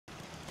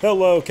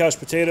Hello, couch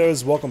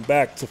potatoes. Welcome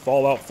back to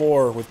Fallout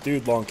 4 with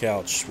Dude Long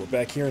Couch. We're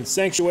back here in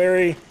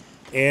Sanctuary,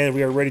 and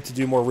we are ready to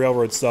do more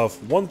railroad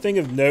stuff. One thing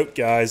of note,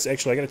 guys,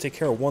 actually I gotta take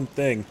care of one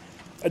thing.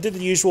 I did the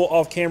usual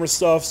off-camera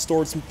stuff,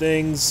 stored some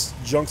things,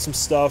 junked some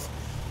stuff.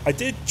 I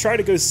did try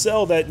to go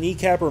sell that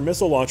kneecapper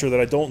missile launcher that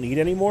I don't need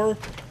anymore,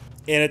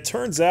 and it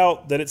turns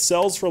out that it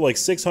sells for like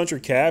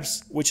 600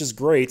 caps, which is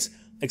great,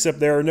 except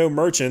there are no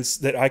merchants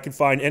that I can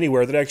find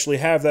anywhere that actually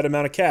have that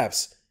amount of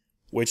caps.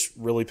 Which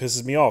really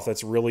pisses me off.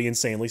 That's really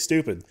insanely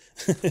stupid.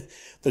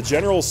 The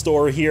general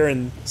store here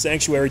in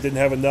Sanctuary didn't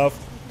have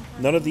enough.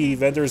 None of the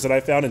vendors that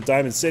I found in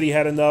Diamond City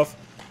had enough.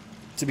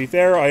 To be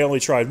fair, I only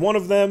tried one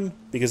of them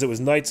because it was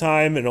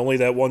nighttime and only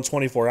that one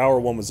 24-hour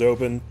one was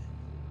open.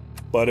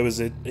 But it was,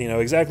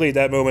 exactly at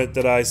that moment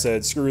that I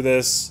said, screw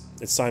this.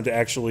 It's time to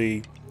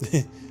actually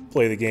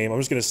play the game. I'm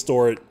just going to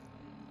store it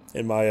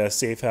in my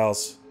safe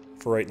house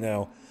for right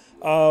now.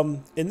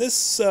 In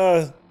this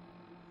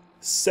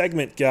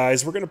segment,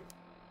 guys, we're going to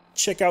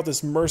check out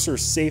this Mercer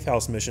Safe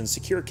House mission,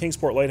 secure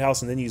Kingsport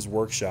Lighthouse, and then use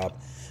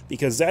Workshop,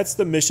 because that's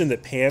the mission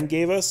that Pam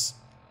gave us,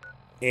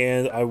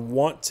 and I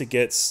want to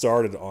get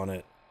started on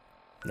it.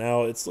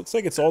 Now, it looks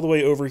like it's all the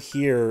way over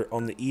here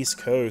on the East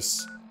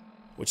Coast,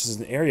 which is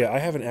an area I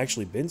haven't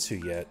actually been to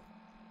yet.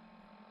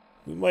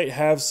 We might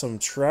have some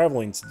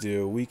traveling to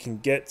do. We can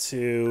get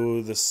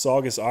to the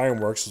Saugus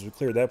Ironworks as we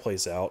cleared that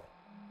place out.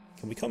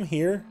 Can we come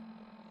here?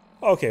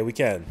 Okay, we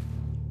can.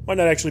 Might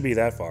not actually be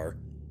that far.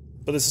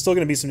 But this is still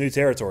going to be some new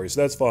territory,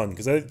 so that's fun,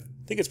 because I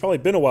think it's probably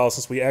been a while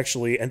since we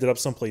actually ended up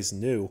someplace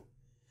new.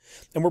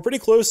 And we're pretty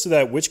close to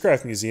that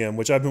Witchcraft Museum,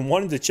 which I've been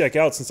wanting to check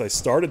out since I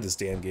started this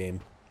damn game.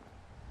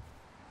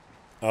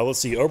 Let's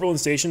see, Oberlin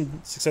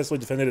Station successfully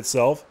defended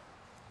itself.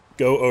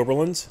 Go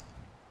Oberlin.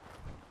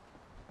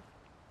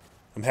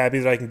 I'm happy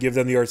that I can give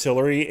them the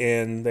artillery,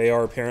 and they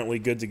are apparently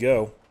good to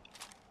go.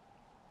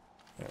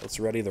 Alright, let's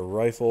ready the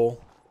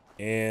rifle,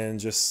 and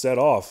just set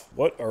off.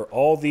 What are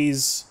all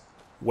these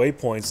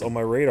waypoints on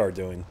my radar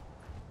doing?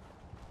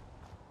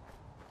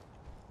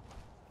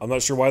 I'm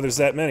not sure why there's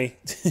that many.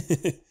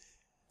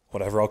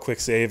 Whatever, I'll quick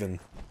save and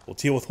we'll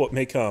deal with what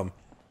may come.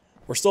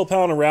 We're still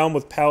palling around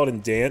with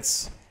Paladin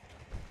Dance.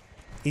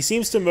 He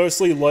seems to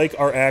mostly like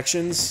our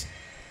actions,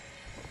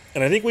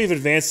 and I think we've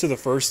advanced to the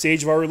first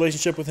stage of our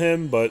relationship with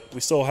him, but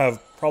we still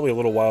have probably a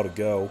little while to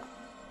go.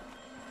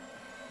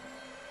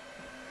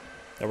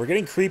 Now we're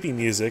getting creepy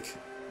music.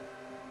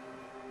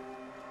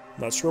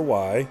 Not sure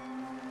why.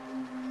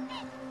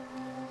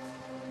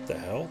 The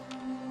hell?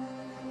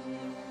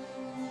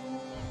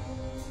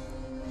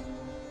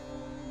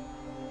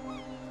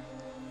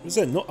 What is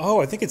that? No,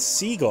 oh, I think it's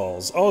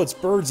seagulls. Oh, it's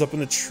birds up in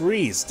the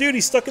trees. Dude,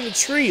 he's stuck in the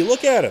tree.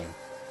 Look at him.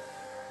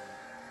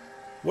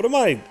 What am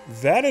I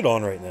vatted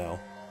on right now?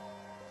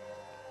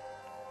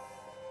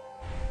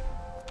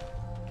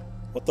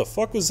 What the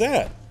fuck was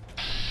that?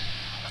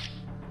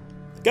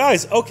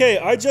 Guys, okay,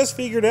 I just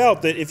figured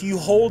out that if you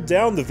hold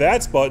down the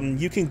VATS button,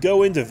 you can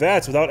go into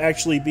VATS without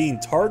actually being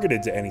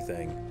targeted to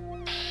anything.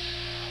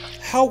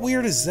 How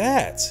weird is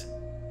that?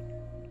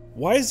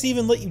 Why does it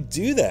even let you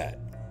do that?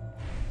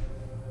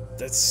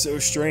 That's so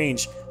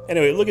strange.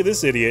 Anyway, look at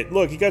this idiot.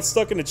 Look, he got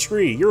stuck in a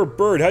tree. You're a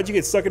bird. How'd you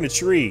get stuck in a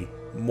tree,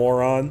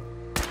 moron?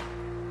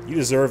 You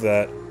deserve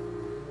that.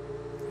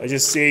 I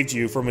just saved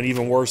you from an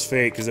even worse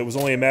fate, because it was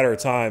only a matter of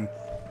time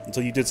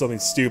until you did something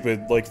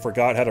stupid, like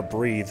forgot how to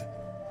breathe,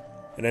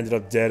 and ended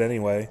up dead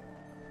anyway.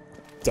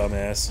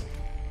 Dumbass.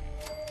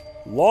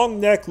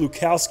 Longneck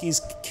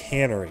Lukowski's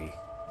Cannery.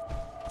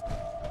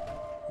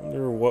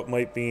 Wonder what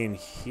might be in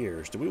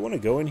here. Do we want to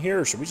go in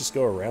here, or should we just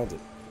go around it?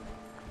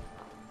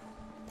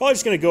 Probably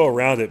just going to go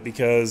around it,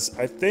 because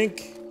I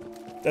think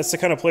that's the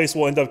kind of place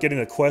we'll end up getting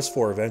a quest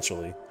for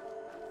eventually.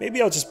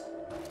 Maybe I'll just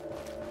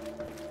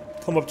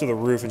come up to the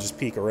roof and just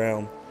peek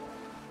around.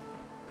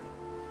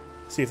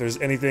 See if there's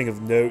anything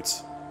of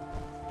note.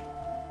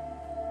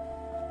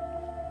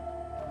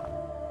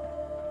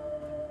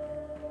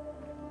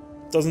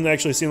 Doesn't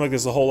actually seem like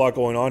there's a whole lot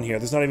going on here.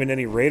 There's not even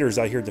any raiders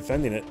out here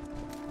defending it.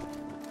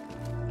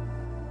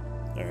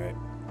 Alright.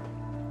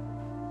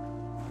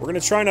 We're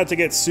gonna try not to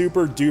get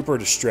super duper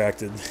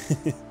distracted.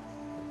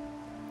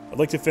 I'd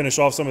like to finish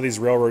off some of these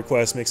railroad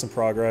quests, make some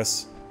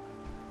progress.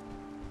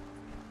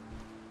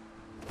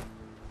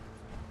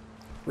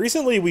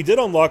 Recently, we did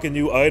unlock a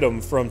new item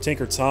from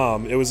Tinker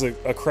Tom. It was a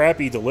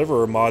crappy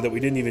Deliverer mod that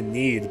we didn't even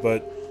need,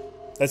 but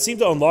that seemed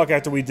to unlock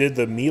after we did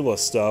the Mila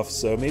stuff,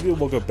 so maybe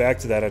we'll go back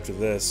to that after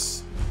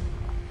this.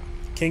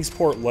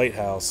 Kingsport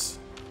Lighthouse.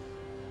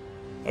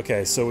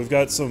 Okay, so we've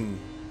got some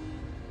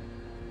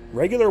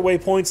regular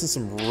waypoints and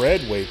some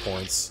red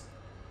waypoints.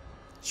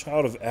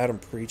 Child of Adam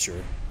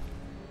Preacher.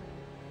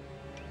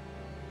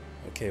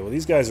 Okay, well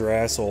these guys are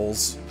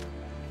assholes.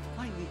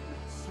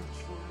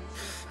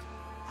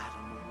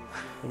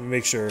 Let me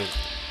make sure...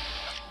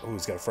 Oh,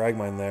 he's got a frag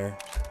mine there.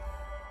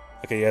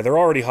 Okay, yeah, they're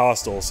already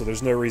hostile, so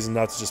there's no reason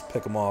not to just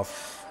pick them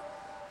off.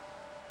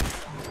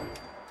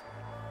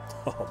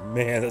 Oh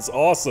man, that's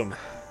awesome!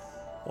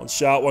 One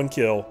shot, one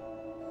kill.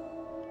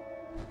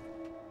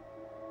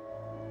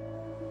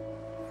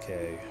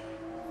 Okay.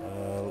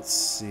 Let's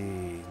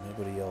see.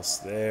 Nobody else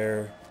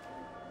there.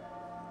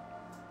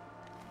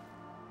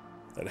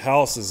 That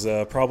house is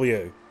probably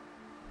a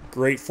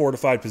great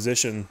fortified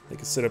position. They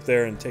can sit up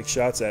there and take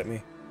shots at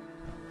me.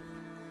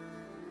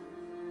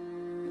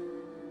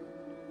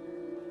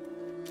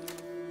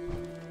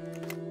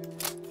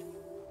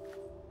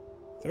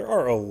 There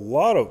are a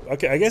lot of...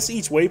 Okay, I guess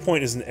each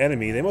waypoint is an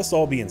enemy. They must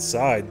all be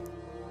inside.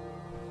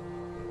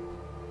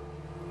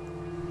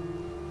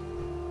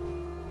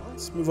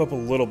 Let's move up a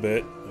little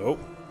bit. Oh.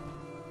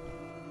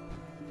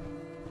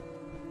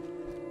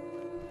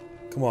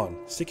 Come on,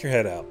 stick your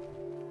head out.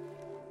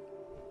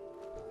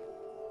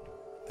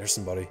 There's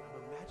somebody.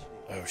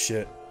 Oh,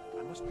 shit.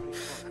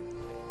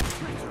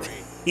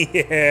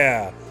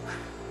 Yeah!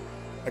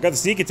 I got the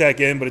sneak attack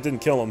in, but it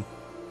didn't kill him.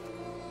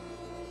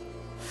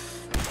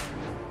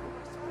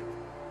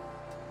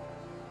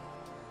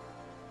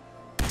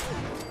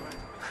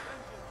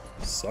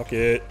 Suck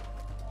it.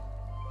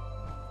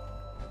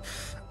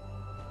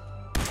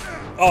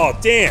 Oh,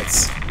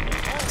 dance!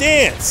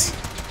 Dance!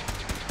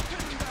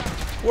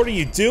 What are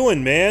you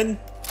doing, man?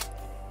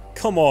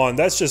 Come on,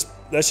 that's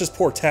just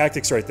poor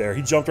tactics right there.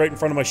 He jumped right in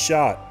front of my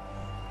shot.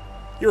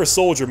 You're a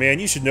soldier, man.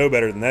 You should know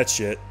better than that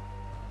shit.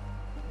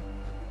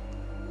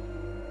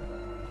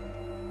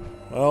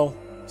 Well,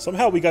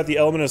 somehow we got the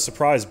element of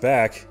surprise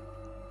back.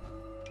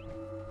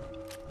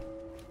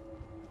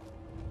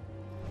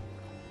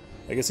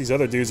 I guess these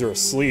other dudes are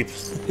asleep.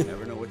 You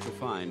never know what you'll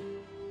find.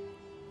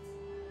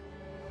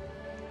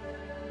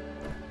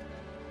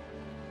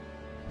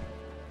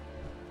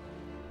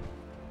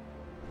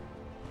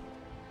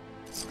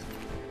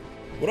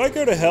 Would I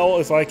go to hell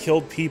if I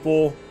killed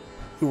people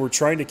who were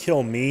trying to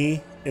kill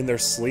me in their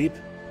sleep?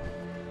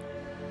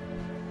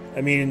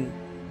 I mean,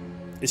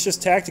 it's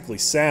just tactically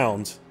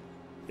sound.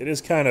 It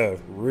is kind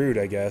of rude,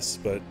 I guess,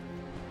 but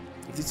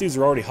if these dudes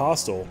are already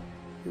hostile,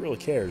 who really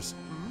cares?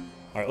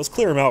 Alright, let's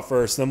clear them out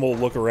first, then we'll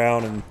look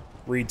around and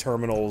read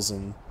terminals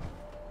and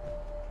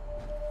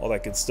all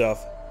that good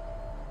stuff.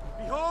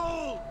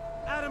 Behold,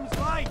 Adam's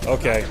light.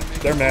 Okay,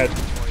 they're mad.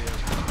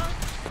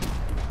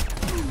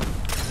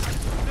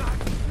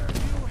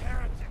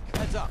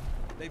 Heads up,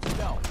 they've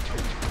stealthed.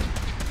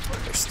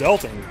 They're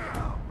stealthing.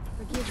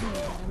 Forgive me,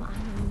 Adam. I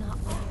am not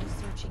what I was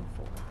searching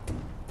for.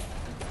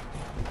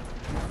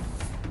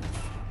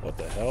 What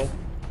the hell?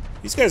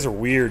 These guys are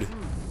weird.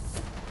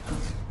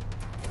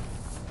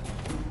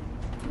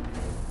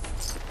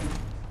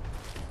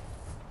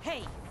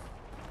 Hey!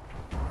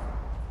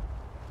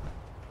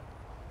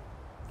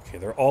 Okay,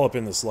 they're all up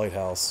in this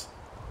lighthouse.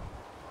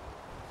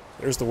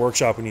 There's the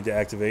workshop we need to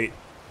activate.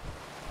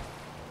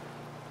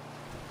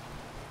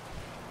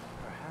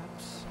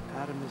 Perhaps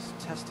Adam is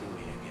testing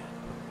me again.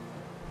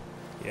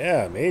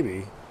 Yeah,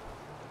 maybe.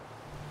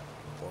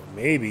 Or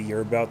maybe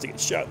you're about to get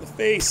shot in the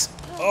face.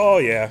 Oh,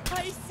 yeah.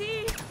 I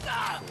see!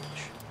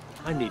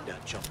 I need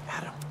not jump.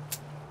 Adam,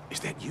 is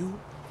that you?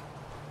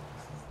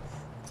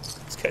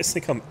 These guys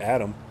think I'm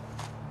Adam.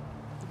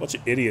 A bunch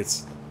of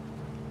idiots.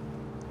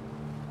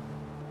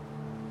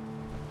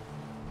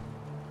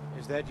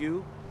 Is that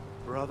you,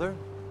 brother,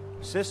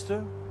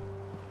 sister?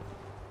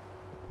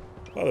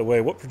 By the way,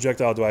 what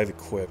projectile do I have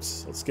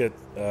equipped? Let's get,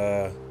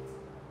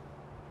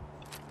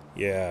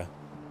 yeah.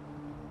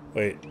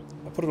 Wait,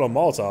 I put it on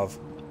Molotov.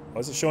 Why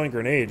is it showing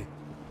grenade?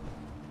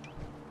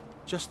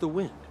 Just the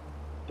wind.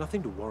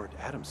 Nothing to warrant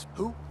Adam's.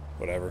 Who?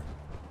 Whatever.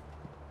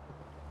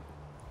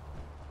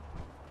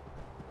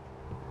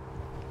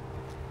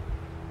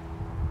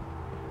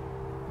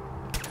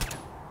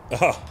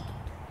 Ah.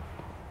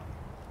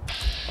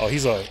 Oh,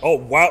 he's a... Oh,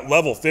 wow,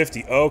 level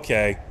 50.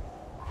 Okay.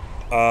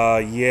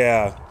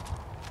 Yeah.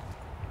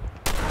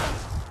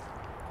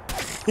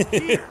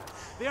 Here!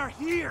 They are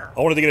here! I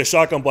wanted to get a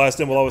shotgun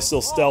blast in while I was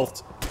still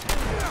stealthed.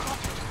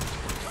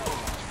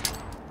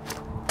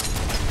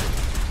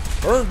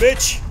 Burn,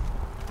 bitch!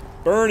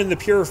 Burn in the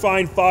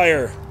purifying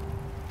fire.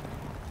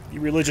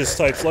 You religious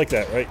types like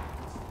that, right?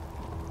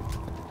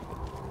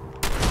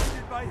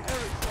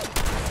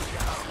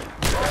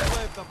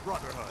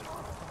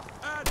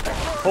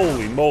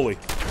 Holy moly.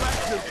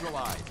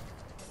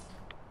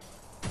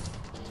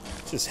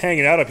 Just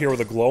hanging out up here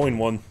with a glowing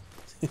one.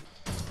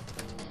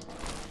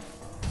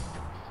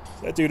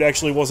 That dude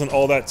actually wasn't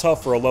all that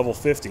tough for a level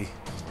 50.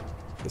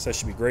 Guess I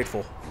should be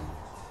grateful.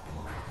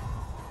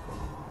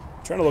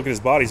 I'm trying to look at his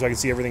body so I can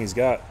see everything he's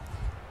got.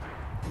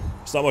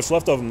 There's not much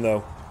left of him,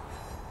 though.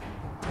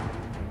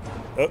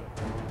 Oh,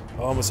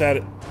 I almost had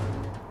it.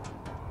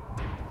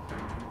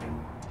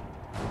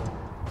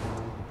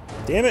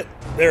 Damn it.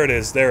 There it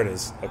is. There it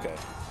is. Okay.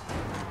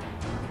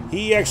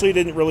 He actually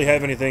didn't really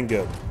have anything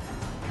good.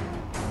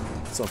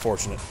 It's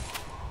unfortunate.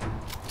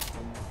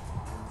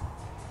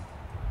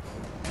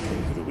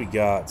 Who do we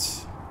got?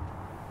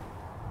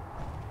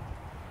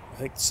 I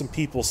think some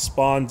people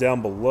spawned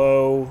down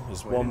below.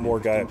 There's one more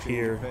guy up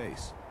here.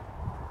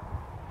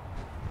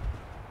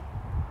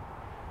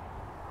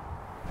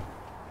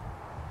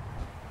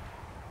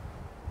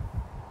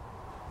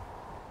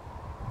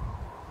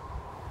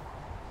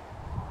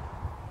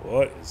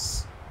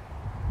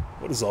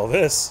 What is all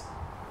this?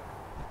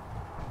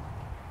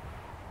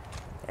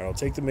 Alright, I'll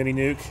take the mini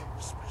nuke.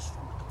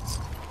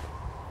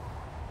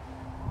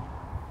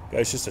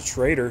 Guy's just a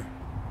traitor.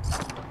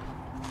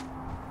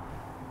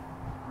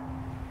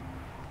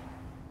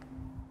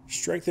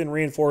 Strengthen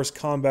reinforced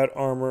combat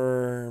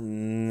armor.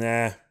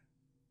 Nah.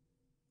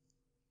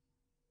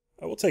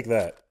 I will take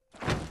that.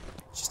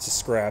 Just a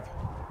scrap.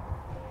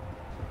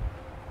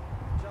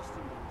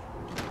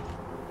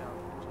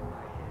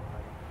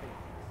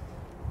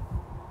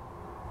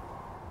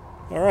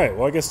 Alright,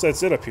 well I guess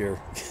that's it up here.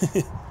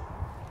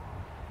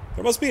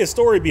 There must be a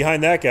story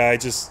behind that guy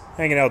just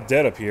hanging out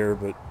dead up here,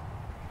 but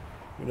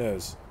who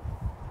knows.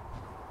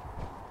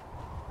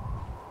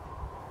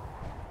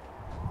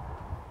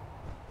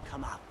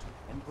 Come out.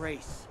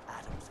 Embrace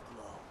Adam's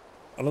glow.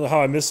 I don't know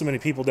how I missed so many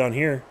people down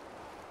here.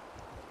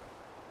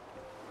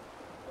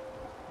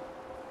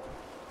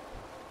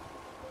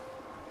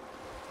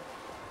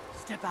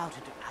 Step out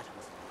into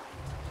Adam's light.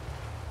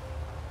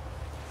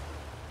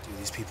 Dude,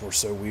 these people are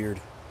so weird.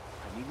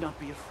 I need not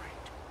be afraid.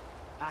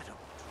 Adam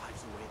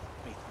drives away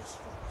the faithless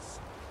force.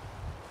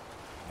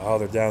 Oh,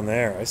 they're down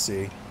there. I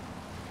see.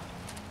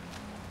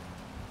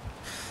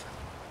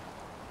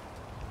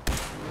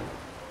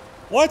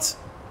 What?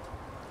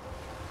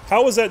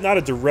 How was that not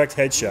a direct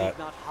headshot?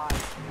 Not hide.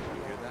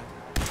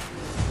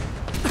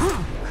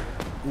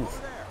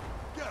 Oof.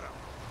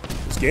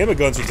 Those gamma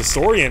guns are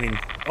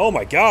disorienting. Oh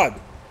my god.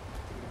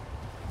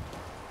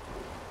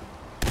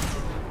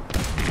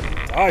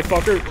 Die,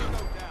 fucker.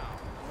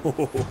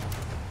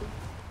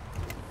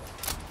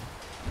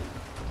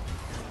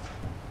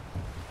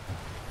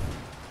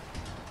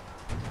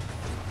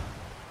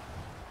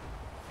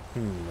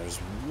 There's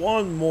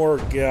one more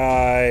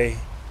guy.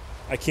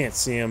 I can't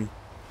see him.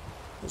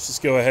 Let's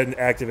just go ahead and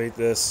activate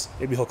this.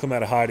 Maybe he'll come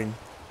out of hiding.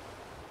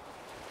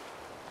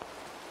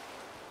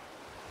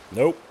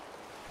 Nope.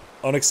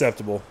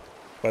 Unacceptable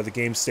by the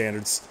game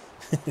standards.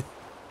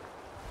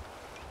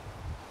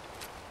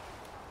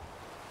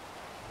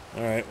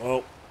 Alright,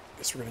 well,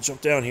 guess we're gonna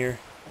jump down here.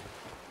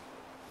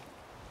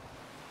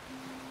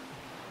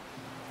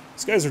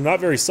 These guys are not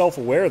very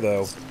self-aware,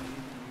 though.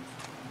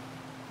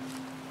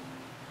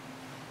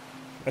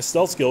 My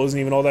stealth skill isn't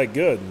even all that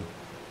good.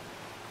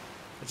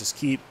 I just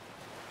keep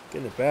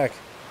getting it back.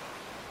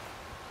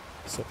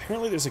 So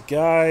apparently there's a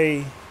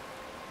guy...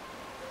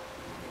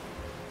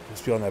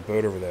 Must be on that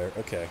boat over there.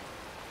 Okay.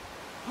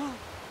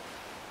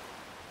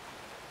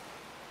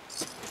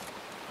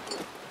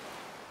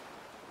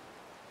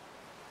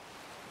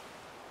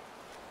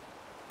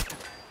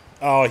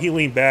 Oh, he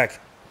leaned back.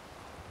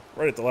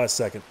 Right at the last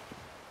second.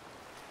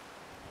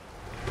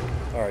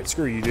 Alright,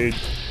 screw you, dude.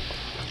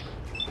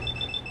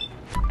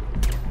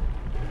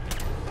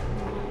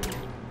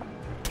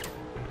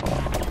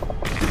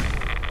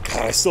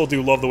 God, I still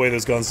do love the way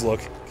those guns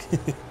look.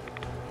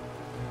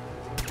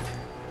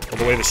 Or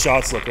the way the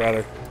shots look,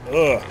 rather.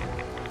 Ugh.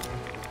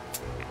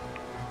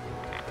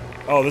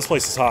 Oh, this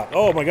place is hot.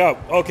 Oh my god.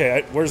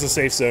 Okay, where's the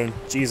safe zone?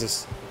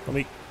 Jesus. Let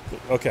me...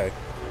 Okay.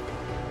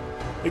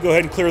 Let me go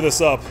ahead and clear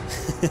this up.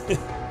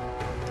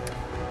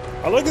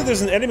 I like that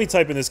there's an enemy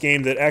type in this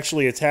game that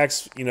actually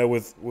attacks, you know,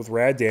 with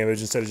rad damage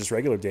instead of just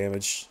regular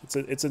damage.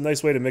 It's a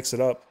nice way to mix it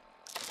up.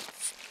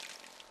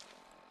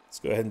 Let's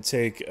go ahead and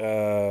take 2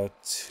 of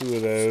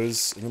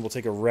those, and then we'll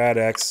take a rad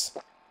X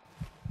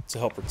to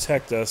help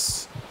protect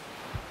us.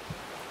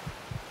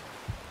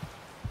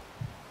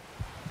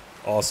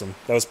 Awesome.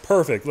 That was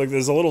perfect. Like,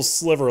 there's a little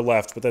sliver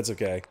left, but that's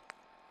okay.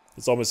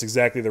 It's almost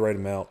exactly the right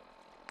amount.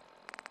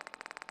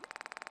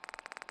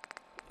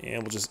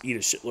 And we'll just eat a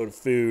shitload of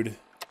food.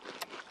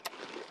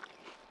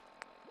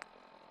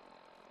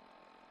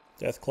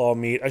 Deathclaw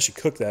meat. I should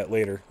cook that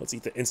later. Let's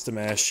eat the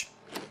Instamash.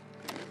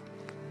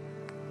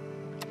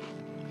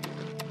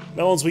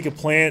 Melons we could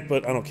plant,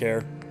 but I don't care.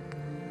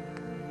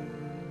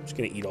 I'm just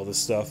gonna eat all this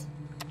stuff.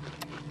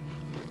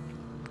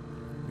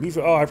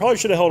 Oh, I probably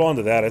should have held on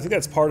to that. I think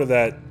that's part of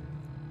that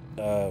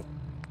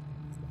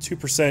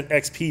 2%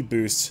 XP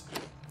boost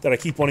that I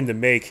keep wanting to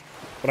make,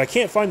 but I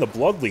can't find the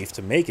blood leaf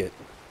to make it.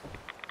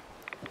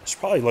 I should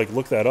probably, like,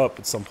 look that up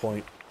at some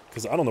point,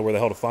 because I don't know where the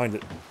hell to find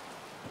it.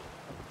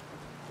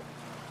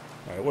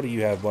 Alright, what do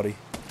you have, buddy?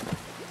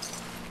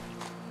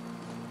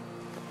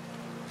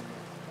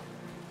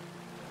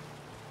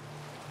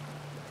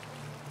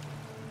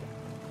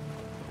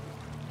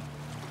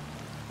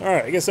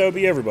 Alright, I guess that would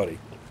be everybody.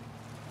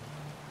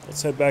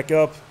 Let's head back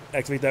up,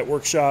 activate that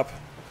workshop.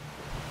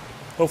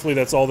 Hopefully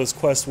that's all this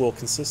quest will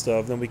consist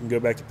of, then we can go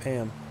back to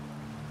Pam.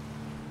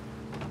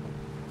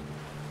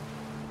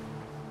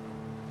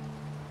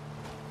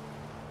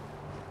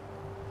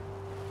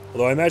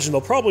 Although I imagine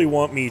they'll probably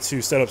want me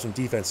to set up some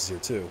defenses here,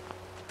 too.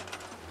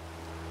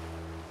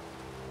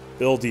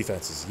 Build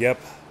defenses, yep.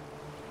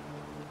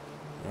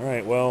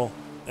 Alright, well,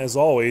 as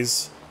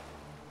always,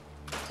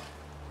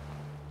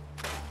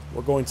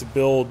 we're going to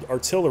build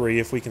artillery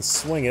if we can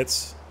swing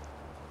it.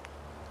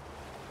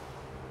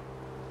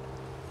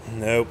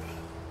 Nope.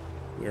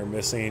 We are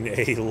missing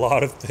a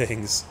lot of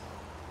things.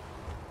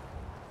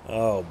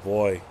 Oh,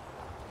 boy.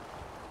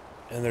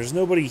 And there's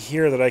nobody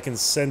here that I can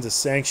send to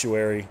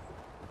Sanctuary.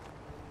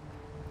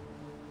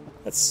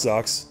 That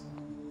sucks.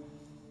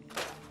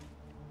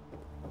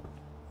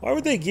 Why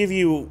would they give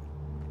you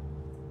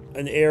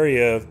an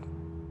area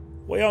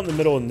way out in the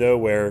middle of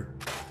nowhere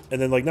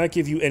and then, like, not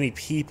give you any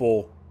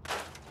people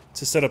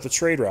to set up the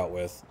trade route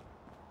with?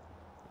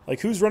 Like,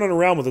 who's running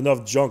around with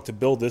enough junk to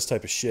build this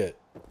type of shit?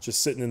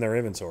 Just sitting in their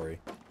inventory.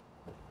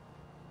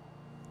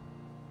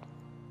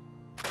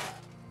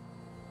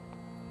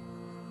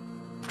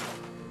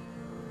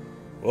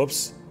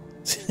 Whoops.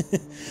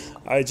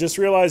 I just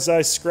realized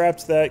I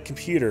scrapped that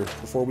computer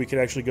before we could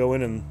actually go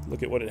in and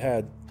look at what it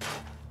had.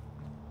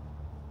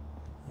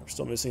 We're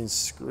still missing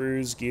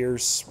screws,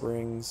 gears,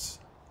 springs,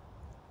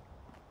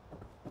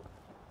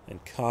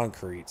 and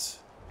concrete.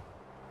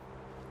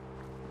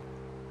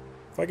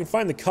 If I can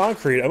find the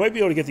concrete, I might be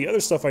able to get the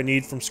other stuff I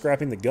need from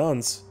scrapping the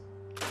guns.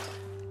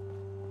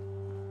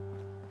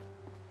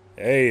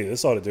 Hey,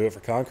 this ought to do it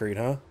for concrete,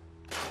 huh?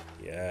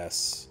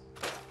 Yes.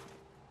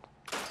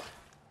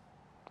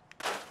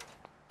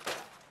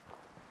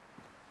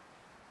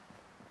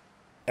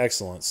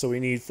 Excellent. So we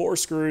need 4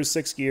 screws,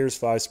 6 gears,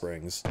 5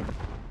 springs. I'm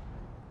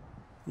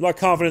not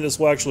confident this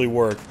will actually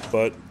work,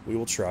 but we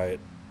will try it.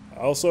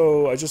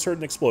 Also, I just heard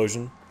an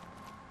explosion.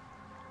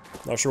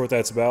 Not sure what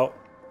that's about.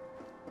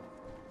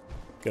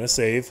 Gonna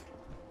save.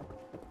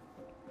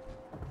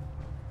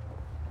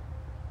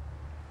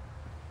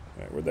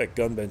 Alright, where'd that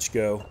gun bench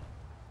go?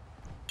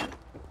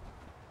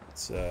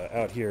 It's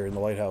out here in the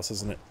lighthouse,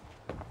 isn't it?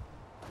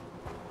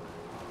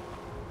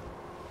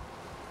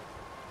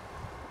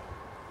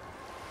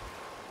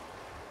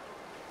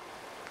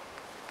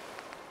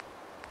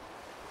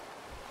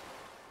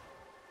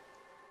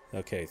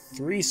 Okay,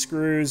 3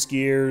 screws,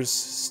 gears,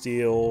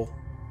 steel.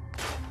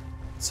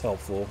 It's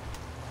helpful.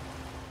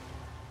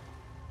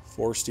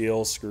 4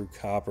 steel, screw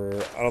copper.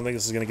 I don't think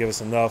this is going to give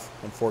us enough,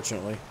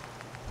 unfortunately.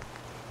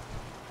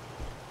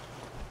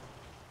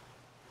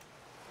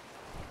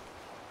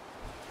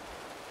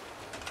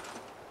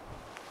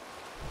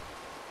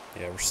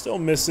 Yeah, we're still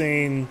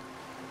missing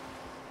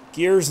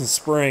gears and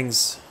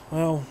springs.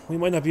 Well, we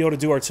might not be able to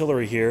do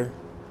artillery here,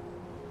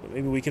 but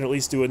maybe we can at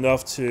least do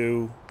enough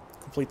to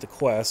complete the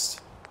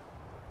quest.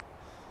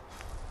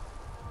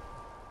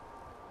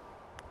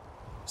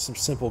 Some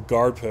simple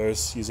guard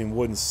posts using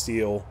wood and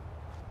steel.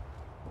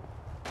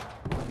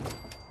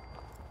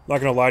 Not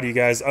gonna lie to you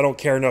guys, I don't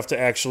care enough to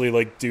actually,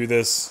 like, do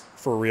this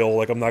for real.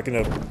 Like, I'm not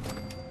gonna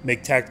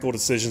make tactical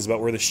decisions about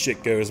where this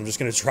shit goes. I'm just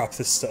gonna drop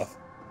this stuff.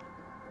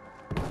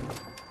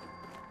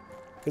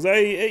 Because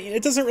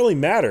it doesn't really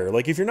matter.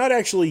 Like, if you're not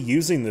actually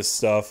using this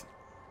stuff,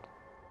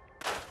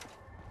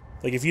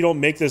 like, if you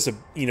don't make this,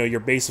 you know, your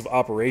base of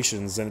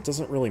operations, then it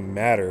doesn't really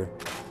matter.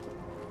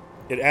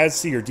 It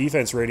adds to your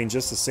defense rating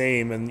just the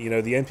same, and, you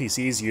know, the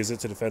NPCs use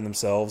it to defend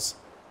themselves.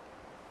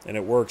 And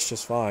it works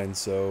just fine,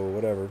 so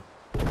whatever.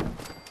 How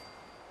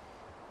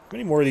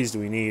many more of these do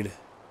we need?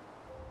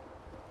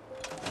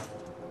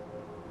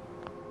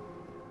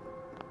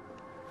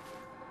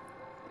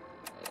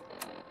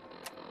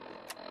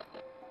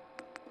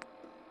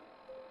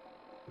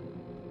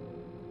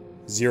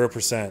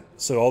 %.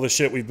 So all the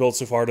shit we've built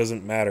so far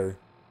doesn't matter.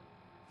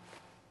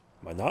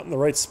 Am I not in the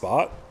right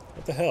spot?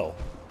 What the hell?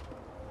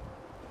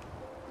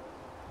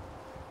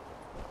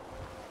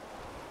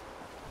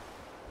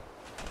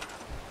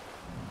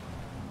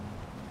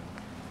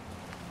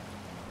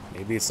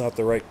 Maybe it's not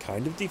the right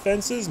kind of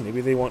defenses?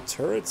 Maybe they want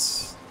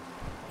turrets?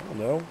 I don't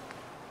know.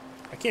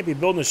 I can't be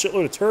building a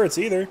shitload of turrets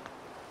either.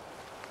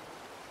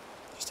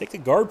 Just take the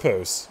guard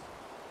posts.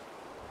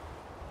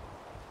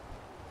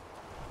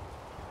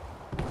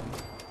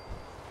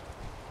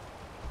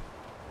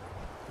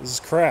 This is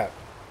crap.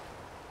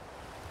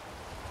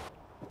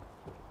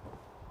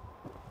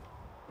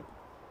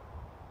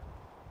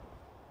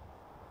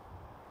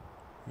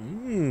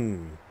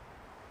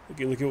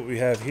 Look at what we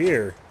have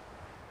here.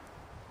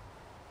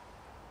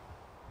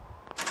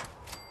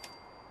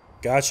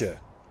 Gotcha.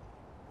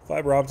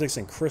 Fiber optics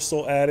and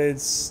crystal added,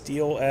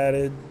 steel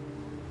added.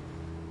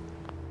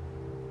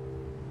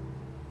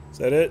 Is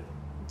that it?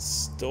 It's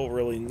still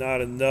really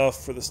not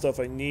enough for the stuff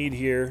I need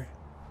here.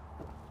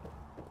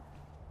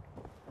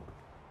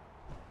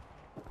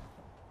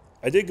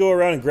 I did go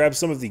around and grab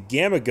some of the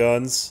gamma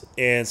guns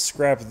and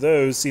scrap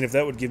those, seeing if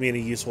that would give me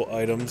any useful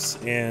items,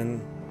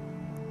 and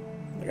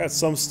I got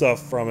some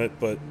stuff from it,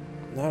 but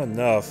not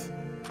enough.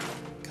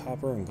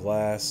 Copper and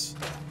glass.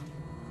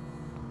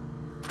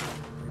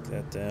 Break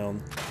that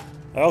down.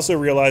 I also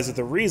realized that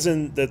the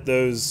reason that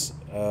those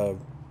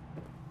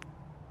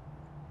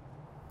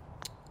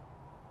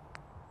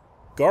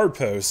guard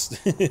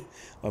posts,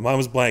 my mind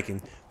was blanking,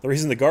 the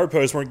reason the guard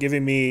posts weren't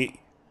giving me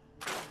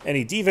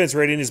any defense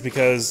rating is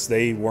because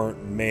they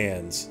weren't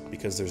manned.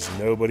 Because there's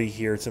nobody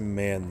here to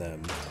man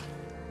them.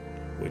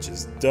 Which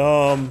is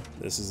dumb.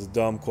 This is a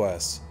dumb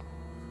quest.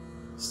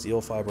 Steel,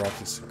 fiber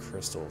optics, and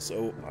crystal.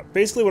 So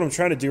basically what I'm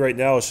trying to do right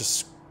now is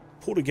just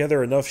pull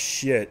together enough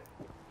shit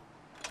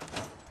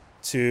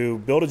to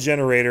build a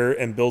generator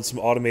and build some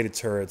automated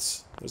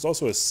turrets. There's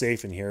also a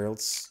safe in here.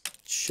 Let's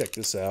check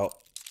this out.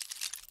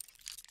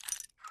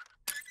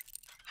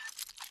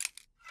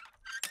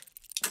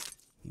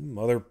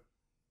 Mother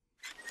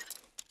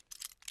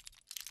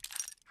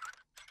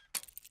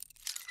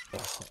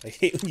I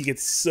hate when you get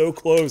so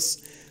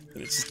close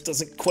and it just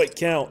doesn't quite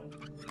count.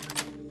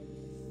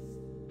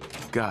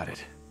 Got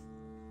it.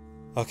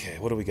 Okay,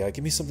 what do we got?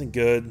 Give me something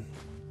good.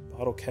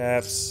 Bottle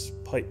caps,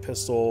 pipe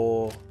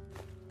pistol.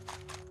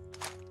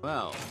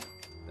 Well,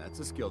 that's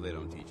a skill they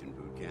don't teach in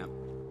boot camp.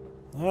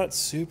 Not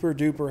super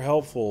duper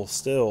helpful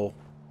still.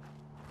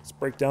 Let's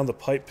break down the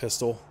pipe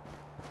pistol.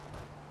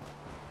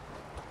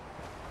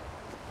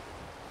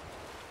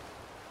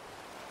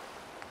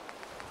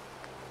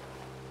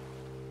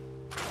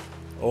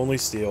 Only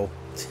steel.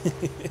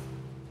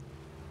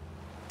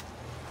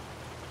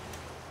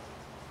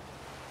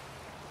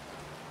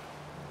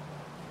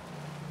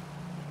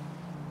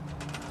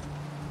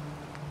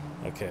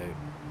 Okay.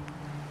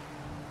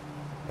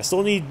 I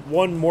still need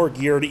one more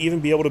gear to even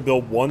be able to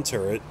build one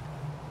turret.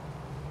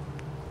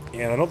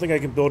 And I don't think I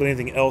can build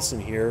anything else in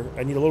here.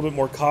 I need a little bit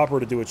more copper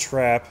to do a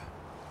trap.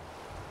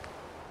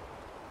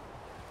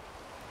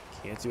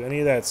 Can't do any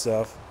of that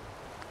stuff.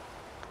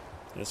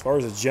 And as far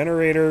as a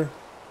generator,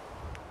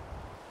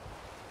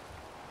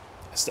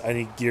 I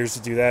need gears to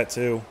do that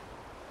too.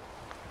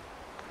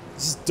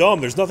 This is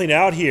dumb. There's nothing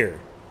out here.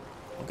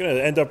 I'm gonna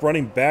end up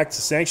running back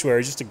to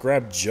Sanctuary just to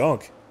grab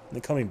junk and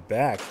then coming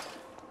back.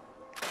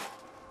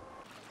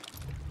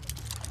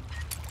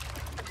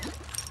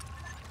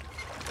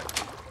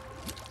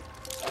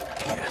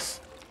 Yes.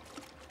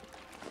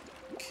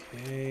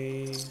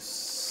 Okay,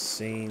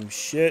 same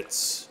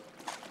shit.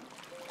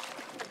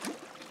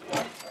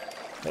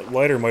 That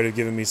lighter might have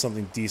given me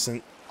something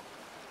decent.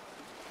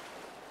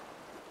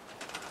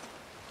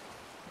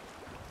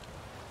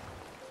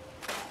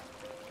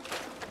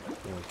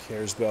 No one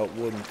cares about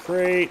wooden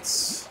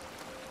crates.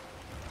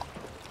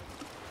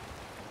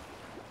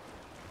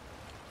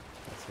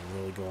 Nothing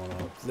really going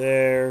on up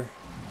there.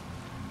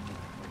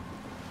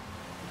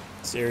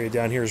 This area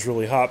down here is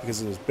really hot because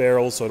of those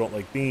barrels, so I don't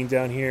like being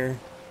down here.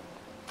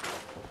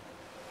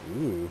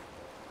 Ooh.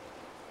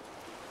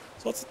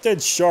 There's lots of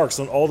dead sharks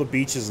on all the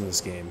beaches in this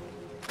game.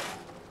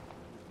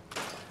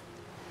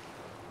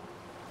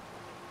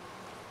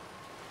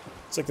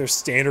 It's like their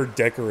standard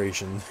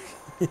decoration.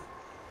 Yeah,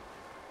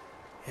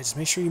 just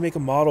make sure you make a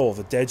model of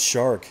a dead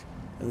shark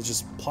and then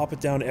just plop it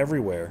down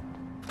everywhere.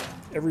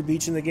 Every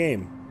beach in the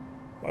game.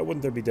 Why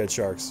wouldn't there be dead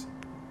sharks?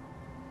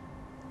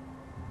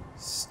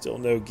 Still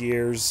no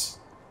gears.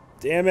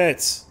 Damn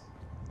it!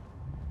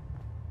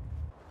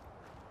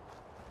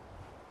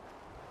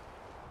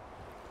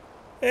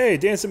 Hey,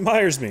 Dancing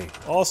Myers me.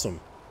 Awesome.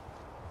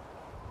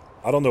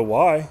 I don't know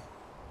why.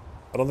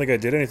 I don't think I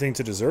did anything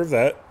to deserve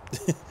that.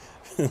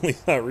 At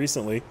least not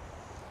recently.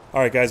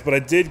 Alright guys, but I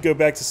did go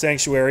back to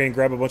Sanctuary and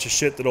grab a bunch of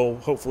shit that'll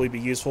hopefully be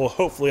useful.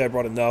 Hopefully I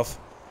brought enough.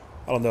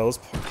 I don't know, let's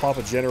pop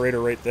a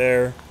generator right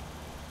there.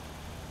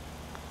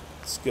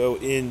 Let's go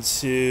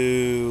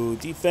into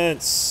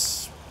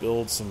defense.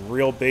 Build some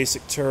real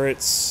basic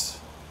turrets.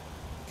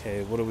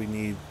 Okay, what do we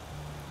need?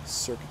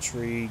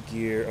 Circuitry,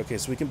 gear. Okay,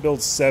 so we can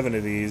build 7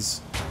 of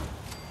these.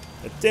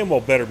 That damn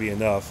well better be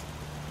enough.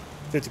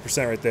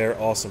 50% right there,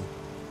 awesome.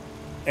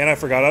 And I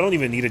forgot, I don't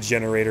even need a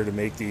generator to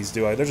make these,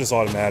 do I? They're just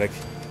automatic.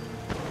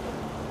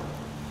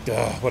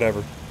 Duh,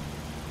 whatever.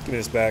 Give me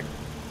this back.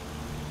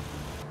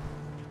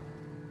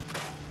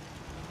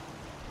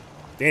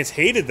 Dance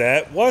hated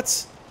that.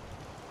 What?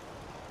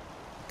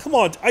 Come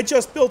on, I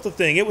just built the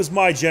thing. It was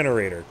my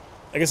generator.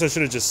 I guess I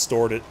should have just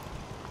stored it.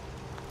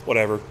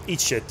 Whatever.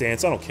 Eat shit,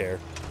 Dance. I don't care.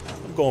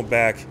 I'm going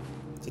back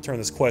to turn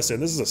this quest in.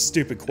 This is a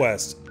stupid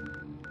quest.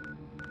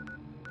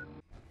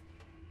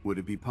 Would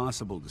it be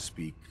possible to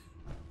speak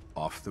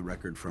off the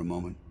record for a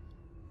moment?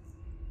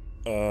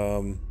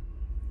 That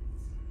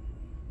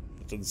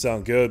doesn't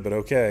sound good, but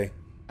okay.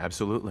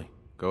 Absolutely.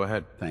 Go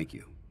ahead. Thank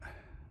you.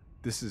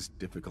 This is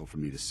difficult for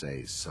me to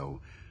say,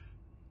 so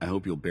I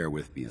hope you'll bear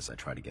with me as I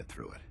try to get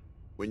through it.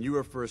 When you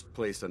were first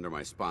placed under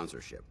my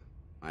sponsorship,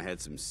 I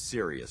had some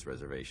serious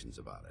reservations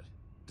about it.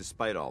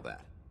 Despite all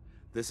that,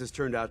 this has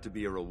turned out to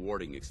be a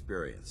rewarding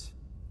experience.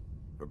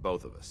 For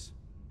both of us.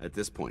 At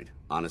this point,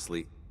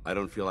 honestly, I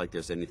don't feel like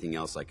there's anything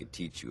else I could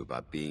teach you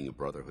about being a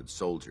Brotherhood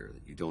soldier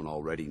that you don't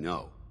already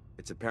know.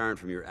 It's apparent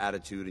from your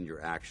attitude and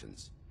your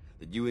actions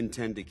that you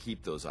intend to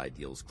keep those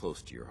ideals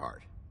close to your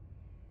heart.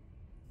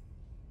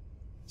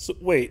 So,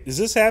 wait, is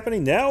this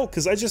happening now?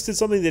 Because I just did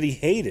something that he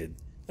hated.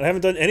 And I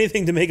haven't done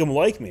anything to make him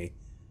like me.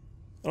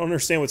 I don't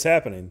understand what's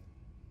happening.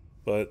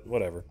 But,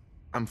 whatever.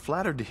 I'm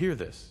flattered to hear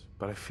this,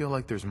 but I feel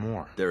like there's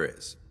more. There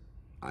is.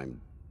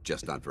 I'm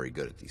just not very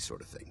good at these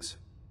sort of things.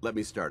 Let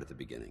me start at the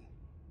beginning.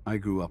 I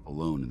grew up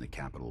alone in the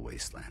capital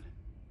wasteland.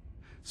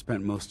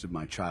 Spent most of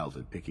my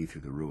childhood picking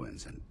through the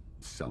ruins and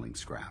selling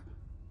scrap.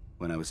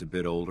 When I was a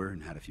bit older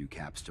and had a few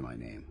caps to my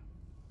name,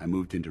 I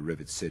moved into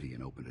Rivet City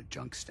and opened a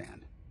junk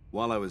stand.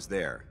 While I was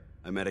there,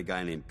 I met a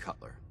guy named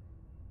Cutler.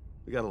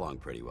 We got along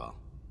pretty well.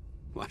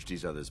 Watched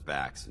each other's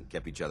backs and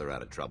kept each other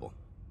out of trouble.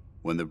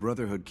 When the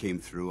Brotherhood came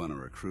through on a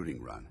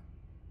recruiting run,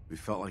 we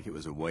felt like it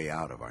was a way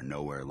out of our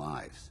nowhere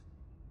lives.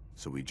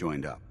 So we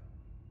joined up.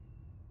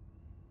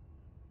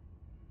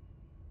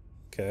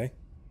 Okay.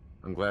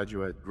 I'm glad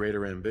you had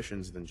greater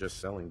ambitions than just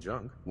selling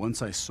junk.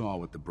 Once I saw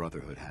what the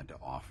Brotherhood had to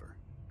offer,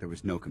 There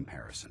was no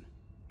comparison.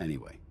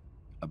 Anyway,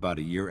 about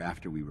a year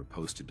after we were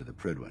posted to the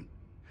Prydwen,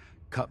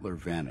 Cutler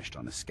vanished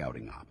on a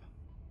scouting op.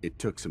 It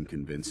took some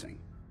convincing,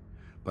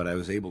 but I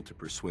was able to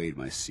persuade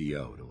my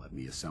CO to let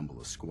me assemble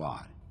a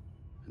squad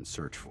and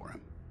search for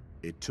him.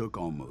 It took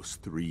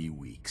almost 3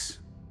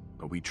 weeks,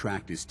 but we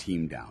tracked his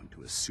team down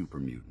to a super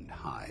mutant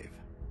hive.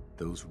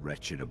 Those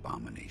wretched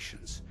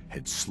abominations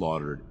had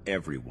slaughtered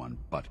everyone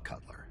but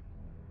Cutler.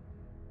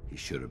 He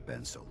should have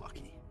been so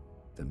lucky.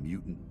 The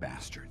mutant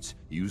bastards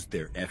used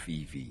their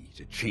FEV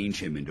to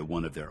change him into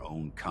one of their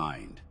own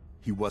kind.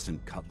 He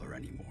wasn't Cutler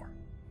anymore.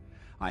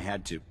 I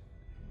had to...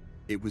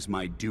 It was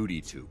my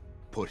duty to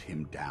put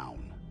him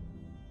down.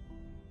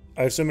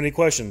 I have so many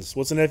questions.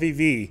 What's an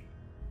FEV?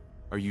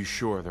 Are you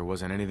sure there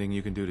wasn't anything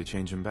you can do to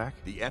change him back?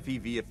 The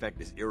FEV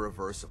effect is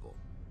irreversible.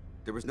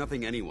 There was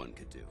nothing anyone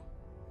could do.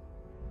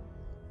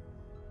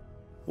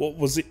 Well,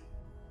 was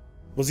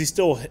he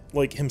still,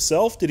 like,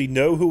 himself? Did he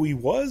know who he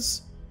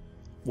was?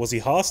 Was he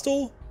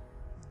hostile?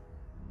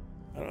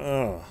 I don't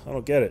know. I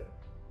don't get it.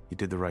 You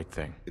did the right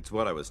thing. It's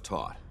what I was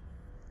taught.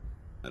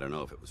 I don't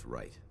know if it was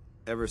right.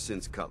 Ever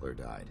since Cutler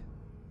died,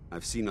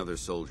 I've seen other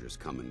soldiers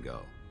come and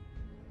go.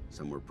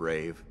 Some were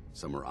brave,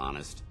 some were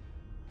honest.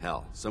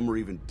 Hell, some were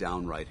even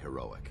downright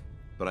heroic.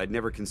 But I'd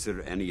never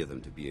considered any of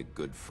them to be a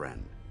good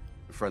friend.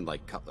 A friend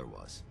like Cutler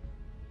was.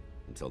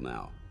 Until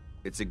now.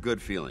 It's a good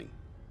feeling,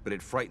 but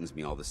it frightens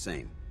me all the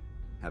same.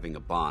 Having a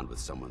bond with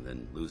someone,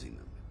 then losing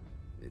them.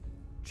 It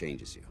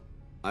changes you.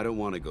 I don't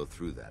want to go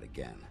through that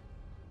again.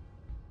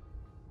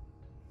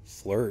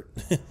 Flirt.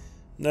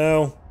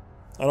 No,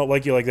 I don't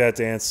like you like that,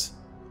 Dance.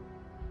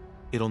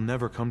 It'll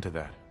never come to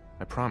that.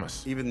 I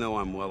promise. Even though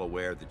I'm well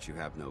aware that you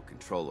have no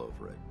control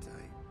over it,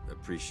 I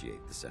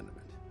appreciate the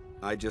sentiment.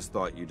 I just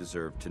thought you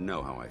deserved to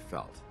know how I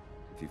felt.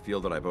 If you feel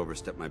that I've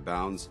overstepped my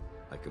bounds,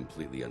 I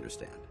completely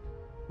understand.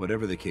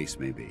 Whatever the case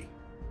may be,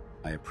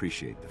 I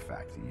appreciate the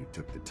fact that you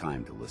took the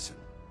time to listen.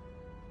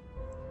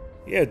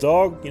 Yeah,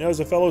 dog, you know, as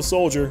a fellow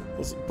soldier,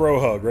 let's bro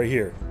hug right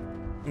here.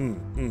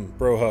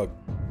 Bro hug.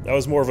 That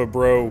was more of a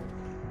bro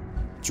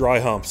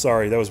dry hump.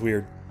 Sorry, that was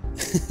weird.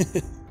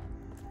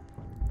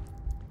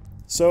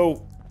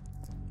 So,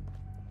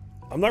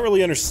 I'm not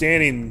really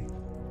understanding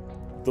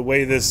the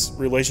way this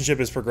relationship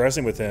is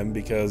progressing with him,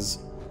 because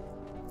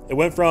it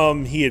went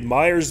from he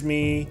admires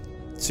me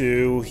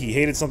to he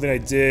hated something I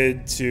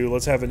did to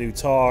let's have a new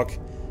talk.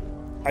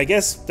 I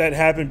guess that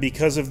happened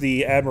because of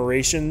the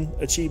admiration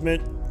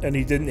achievement, and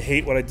he didn't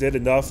hate what I did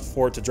enough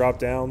for it to drop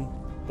down.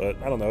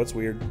 But I don't know, it's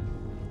weird.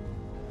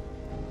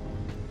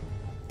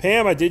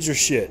 Pam, I did your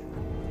shit.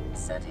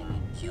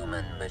 Setting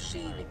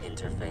human-machine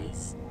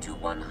interface to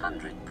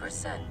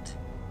 100%.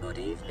 Good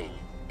evening,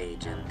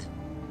 Agent.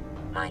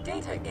 My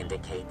data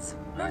indicates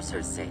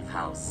Mercer's safe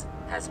house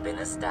has been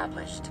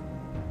established.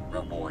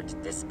 Reward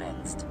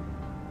dispensed.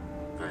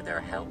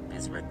 Further help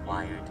is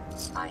required.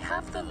 I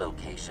have the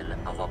location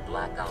of a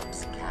Black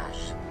Ops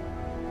cache.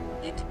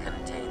 It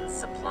contains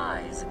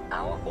supplies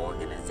our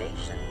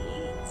organization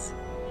needs.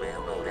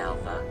 Railroad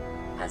Alpha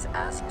has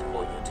asked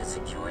for you to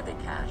secure the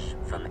cache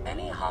from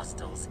any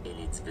hostiles in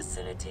its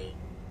vicinity.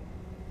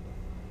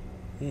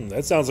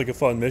 That sounds like a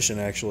fun mission,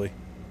 actually.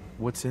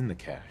 What's in the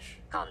cache?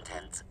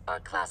 Contents are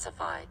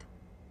classified.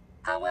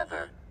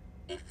 However,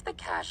 if the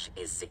cache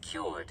is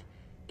secured,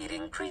 it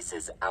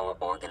increases our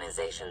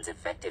organization's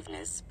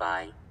effectiveness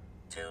by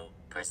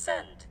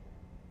 2%.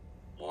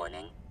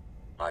 Warning,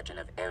 margin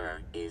of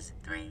error is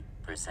 3%.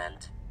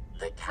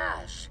 The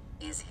cache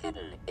is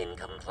hidden in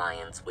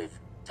compliance with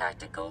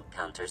tactical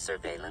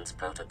counter-surveillance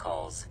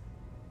protocols.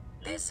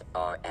 This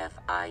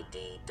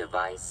RFID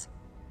device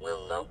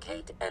will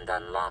locate and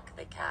unlock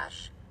the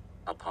cache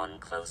upon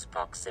close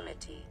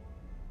proximity.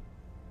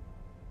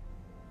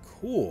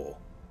 Cool.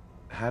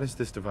 How does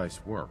this device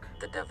work?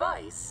 The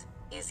device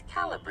is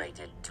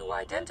calibrated to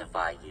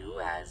identify you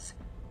as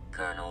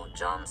Colonel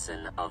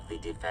Johnson of the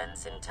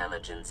Defense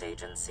Intelligence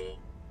Agency.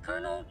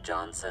 Colonel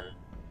Johnson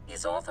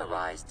is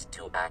authorized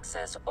to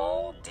access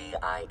all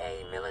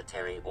DIA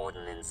military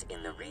ordnance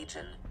in the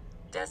region,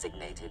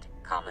 designated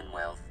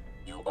Commonwealth.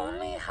 You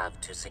only have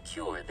to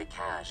secure the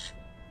cache.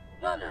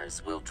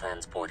 Runners will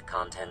transport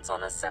contents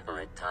on a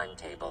separate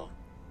timetable.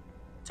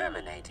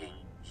 Terminating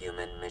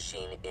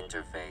human-machine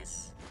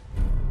interface.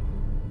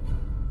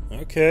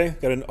 Okay,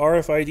 got an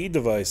RFID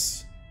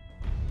device.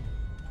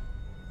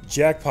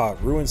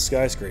 Jackpot, ruined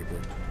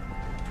skyscraper.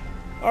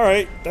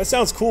 Alright, that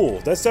sounds cool.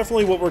 That's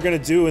definitely what we're going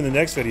to do in the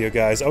next video,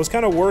 guys. I was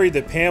kind of worried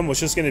that Pam was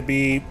just going to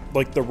be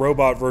like the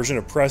robot version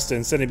of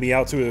Preston, sending me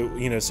out to,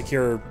 you know,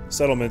 secure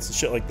settlements and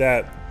shit like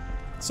that.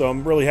 So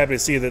I'm really happy to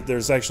see that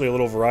there's actually a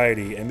little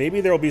variety, and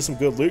maybe there'll be some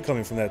good loot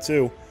coming from that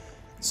too.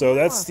 So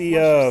that's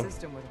the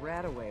system with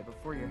Radaway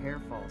before your hair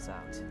falls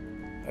out.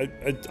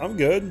 I'm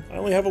good. I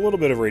only have a little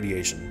bit of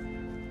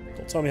radiation.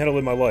 Don't tell me how to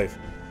live my life.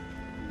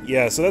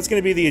 Yeah, so that's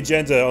going to be the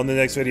agenda on the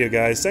next video,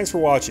 guys. Thanks for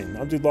watching.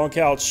 I'm Dude Long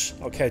Couch.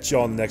 I'll catch you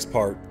on the next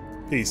part.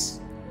 Peace.